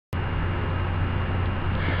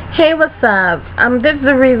Hey, what's up? This is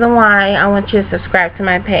the reason why I want you to subscribe to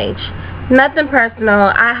my page. Nothing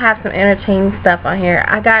personal. I have some entertaining stuff on here.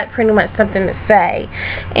 I got pretty much something to say,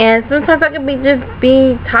 and sometimes I could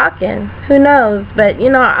be talking. Who knows? But you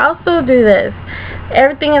know, I also do this.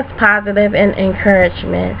 Everything is positive and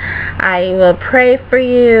encouragement. I will pray for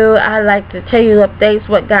you. I like to tell you updates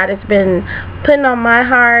what God has been putting on my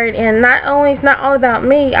heart, and it's not all about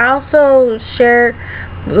me. I also share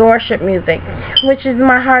worship music, which is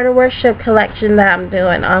my Heart of Worship collection that I'm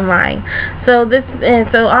doing online. So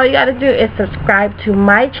all you gotta do is subscribe to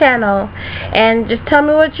my channel and just tell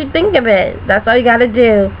me what you think of it. That's all you gotta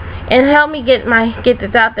do, and help me get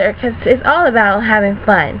this out there, because it's all about having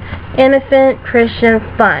fun, innocent Christian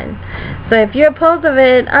fun. So if you're opposed of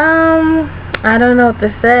it, I don't know what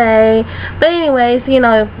to say. But anyways, you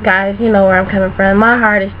know, guys, you know where I'm coming from. My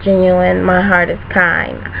heart is genuine. My heart is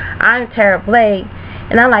kind. I'm Tara Blake,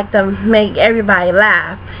 and I like to make everybody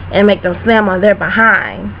laugh and make them slam on their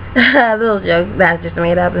behind. A little joke that I just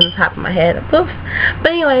made up in the top of my head. Oops.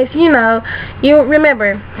 But anyways, you know, you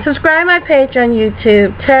remember, subscribe my page on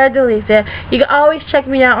YouTube, Tara Delicia. You can always check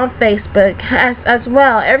me out on Facebook as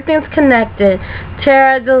well. Everything's connected.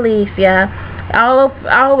 Tara Delicia.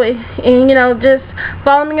 Always, and you know, just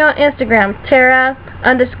follow me on Instagram,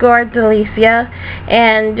 Tara_Delicia,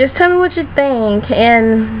 and just tell me what you think.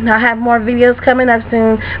 And I'll have more videos coming up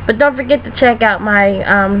soon. But don't forget to check out my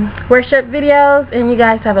worship videos, and you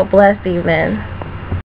guys have a blessed evening.